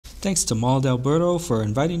Thanks to Mall del Burro for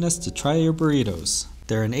inviting us to try your burritos.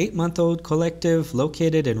 They're an 8-month-old collective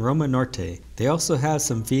located in Roma Norte. They also have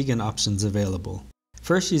some vegan options available.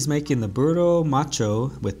 First, she's making the Burro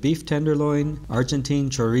macho with beef tenderloin,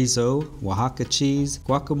 Argentine chorizo, Oaxaca cheese,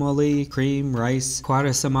 guacamole, cream, rice,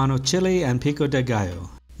 cuarasamano chili, and pico de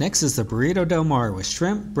gallo. Next is the Burrito del Mar with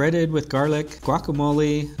shrimp breaded with garlic,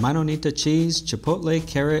 guacamole, manonita cheese, chipotle,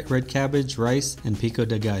 carrot, red cabbage, rice, and pico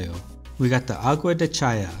de gallo. We got the agua de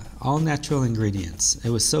chaya, all natural ingredients.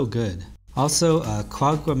 It was so good. Also a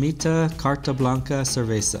Caguamita Carta Blanca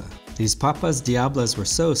cerveza. These papas diablas were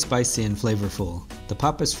so spicy and flavorful. The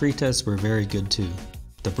papas fritas were very good too.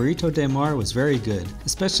 The Burrito del Mar was very good,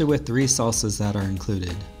 especially with 3 salsas that are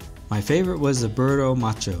included. My favorite was the Burro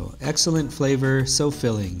Macho. Excellent flavor, so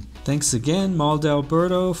filling. Thanks again, Mall del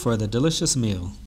Burro, for the delicious meal.